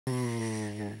The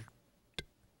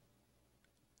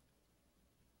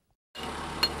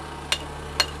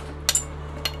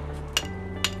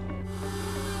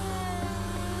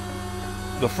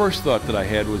first thought that I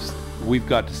had was, we've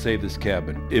got to save this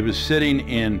cabin. It was sitting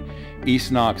in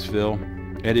East Knoxville.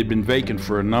 It had been vacant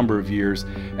for a number of years.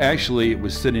 Actually, it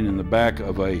was sitting in the back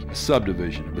of a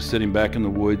subdivision. It was sitting back in the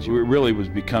woods. It really was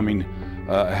becoming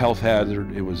a health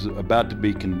hazard. It was about to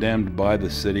be condemned by the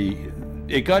city.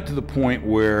 It got to the point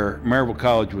where Maryville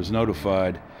College was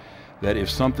notified that if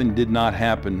something did not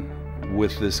happen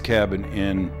with this cabin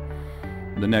in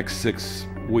the next 6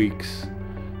 weeks,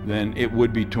 then it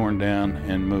would be torn down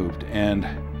and moved. And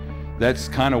that's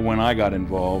kind of when I got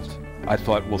involved. I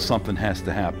thought, well, something has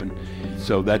to happen.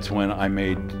 So that's when I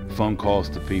made phone calls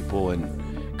to people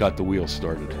and got the wheels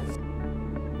started.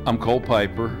 I'm Cole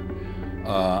Piper.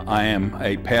 I am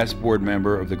a past board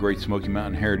member of the Great Smoky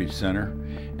Mountain Heritage Center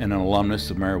and an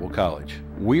alumnus of Maryville College.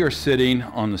 We are sitting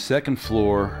on the second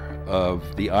floor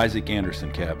of the Isaac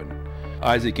Anderson cabin.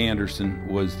 Isaac Anderson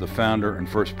was the founder and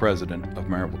first president of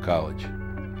Maryville College.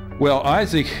 Well,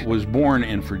 Isaac was born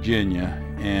in Virginia,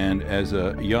 and as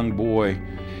a young boy,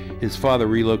 his father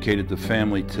relocated the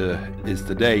family to, is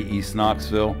today, East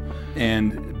Knoxville,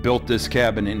 and built this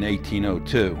cabin in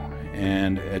 1802.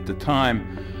 And at the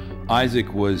time,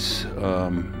 Isaac was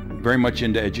very much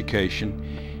into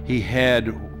education. He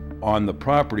had on the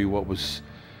property what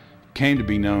came to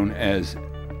be known as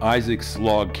Isaac's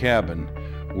Log Cabin,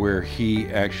 where he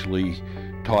actually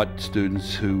taught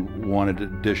students who wanted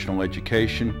additional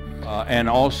education. And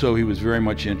also he was very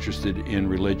much interested in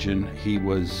religion. He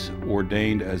was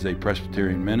ordained as a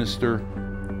Presbyterian minister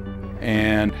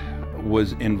and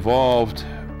was involved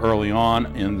early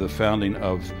on in the founding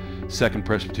of Second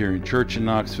Presbyterian Church in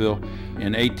Knoxville.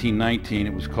 In 1819,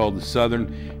 it was called the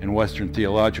Southern and Western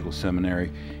Theological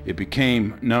Seminary. It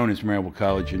became known as Maryville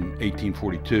College in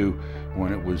 1842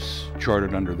 when it was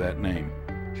chartered under that name.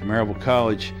 Maryville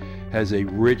College has a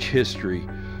rich history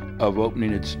of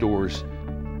opening its doors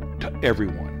to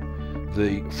everyone.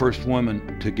 The first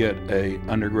woman to get an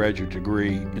undergraduate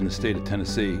degree in the state of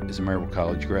Tennessee is a Maryville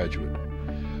College graduate.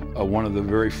 One of the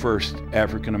very first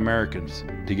African Americans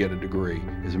to get a degree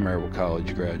is a Maryville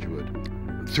College graduate.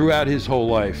 Throughout his whole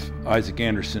life, Isaac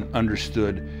Anderson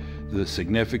understood the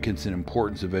significance and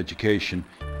importance of education.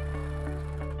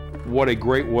 What a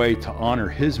great way to honor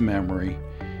his memory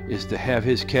is to have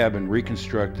his cabin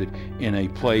reconstructed in a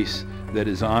place that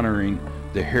is honoring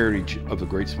the heritage of the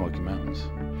Great Smoky Mountains.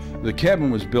 The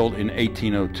cabin was built in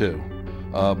 1802,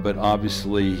 but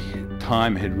obviously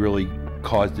time had really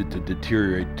caused it to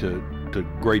deteriorate to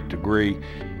great degree,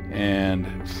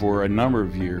 and for a number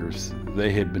of years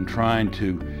they had been trying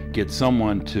to get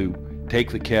someone to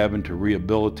take the cabin, to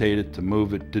rehabilitate it, to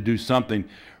move it, to do something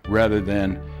rather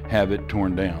than have it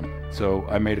torn down. So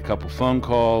I made a couple phone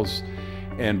calls,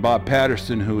 and Bob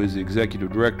Patterson, who is the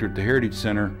executive director at the Heritage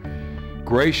Center,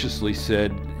 graciously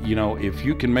said, you know, if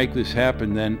you can make this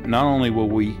happen, then not only will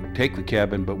we take the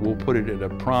cabin, but we'll put it at a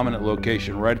prominent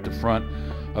location right at the front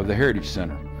of the Heritage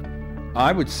Center.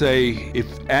 I would say if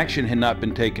action had not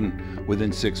been taken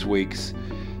within 6 weeks,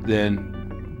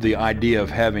 then the idea of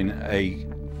having a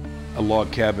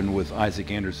log cabin with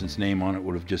Isaac Anderson's name on it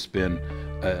would have just been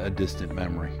a distant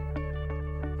memory.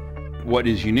 What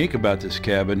is unique about this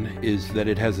cabin is that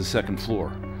it has a second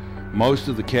floor. Most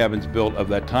of the cabins built of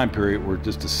that time period were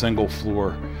just a single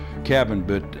floor cabin,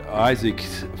 but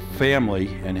Isaac's family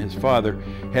and his father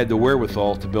had the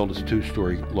wherewithal to build a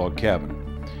 2-story log cabin.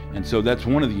 And so that's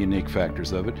one of the unique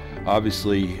factors of it.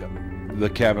 Obviously, the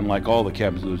cabin, like all the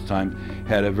cabins at those times,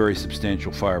 had a very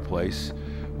substantial fireplace,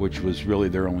 which was really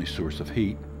their only source of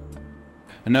heat.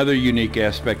 Another unique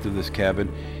aspect of this cabin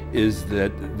is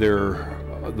that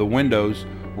the windows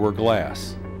were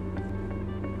glass.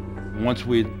 Once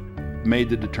we made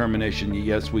the determination,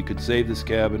 yes, we could save this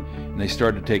cabin, and they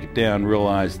started to take it down,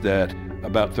 realized that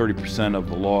about 30% of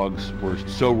the logs were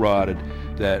so rotted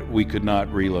that we could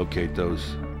not relocate the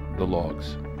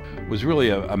logs. It was really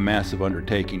a massive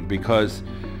undertaking, because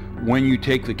when you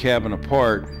take the cabin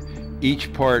apart,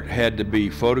 each part had to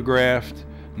be photographed,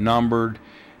 numbered,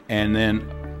 and then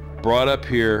brought up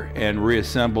here and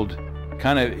reassembled.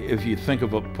 Kind of, if you think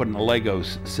of putting a Lego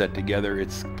set together,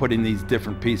 it's putting these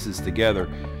different pieces together.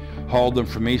 Hauled them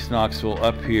from East Knoxville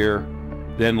up here,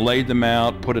 then laid them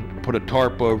out, put a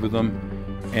tarp over them,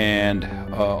 and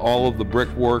all of the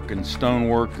brickwork and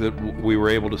stonework that we were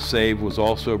able to save was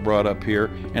also brought up here.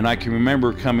 And I can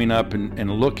remember coming up and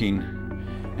looking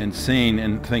and seeing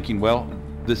and thinking, well,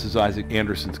 this is Isaac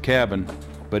Anderson's cabin,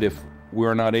 but if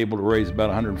we're not able to raise about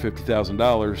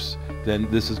 $150,000,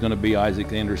 then this is going to be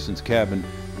Isaac Anderson's cabin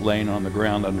laying on the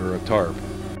ground under a tarp.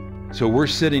 So we're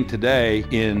sitting today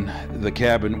in the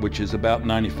cabin, which is about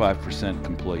 95%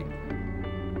 complete.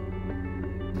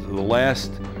 The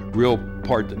last real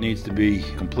part that needs to be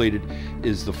completed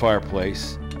is the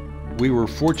fireplace. We were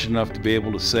fortunate enough to be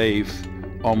able to save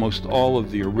almost all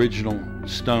of the original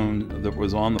stone that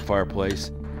was on the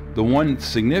fireplace. The one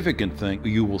significant thing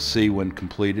you will see when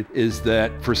completed is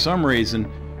that for some reason,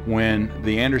 when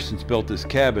the Andersons built this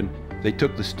cabin, they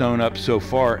took the stone up so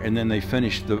far and then they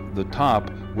finished the top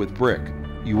with brick.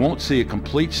 You won't see a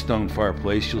complete stone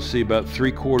fireplace. You'll see about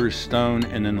 3/4 stone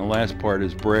and then the last part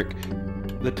is brick.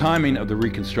 The timing of the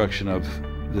reconstruction of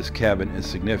this cabin is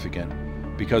significant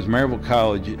because Maryville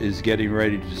College is getting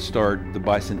ready to start the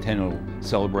bicentennial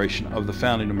celebration of the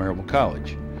founding of Maryville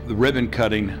College. The ribbon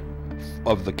cutting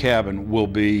of the cabin will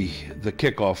be the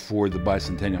kickoff for the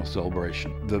bicentennial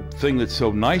celebration. The thing that's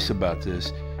so nice about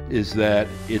this is that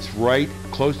it's right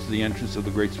close to the entrance of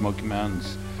the Great Smoky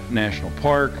Mountains National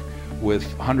Park,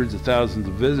 with hundreds of thousands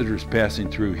of visitors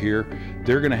passing through here.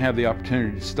 They're going to have the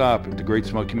opportunity to stop at the Great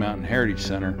Smoky Mountain Heritage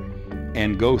Center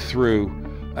and go through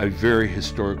a very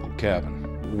historical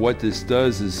cabin. What this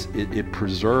does is it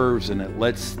preserves and it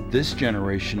lets this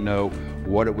generation know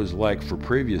what it was like for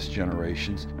previous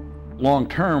generations. Long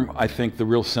term, I think the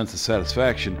real sense of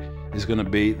satisfaction is going to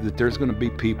be that there's going to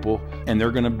be people and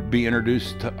they're going to be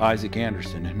introduced to Isaac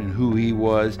Anderson and who he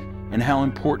was and how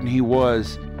important he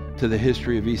was to the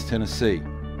history of East Tennessee.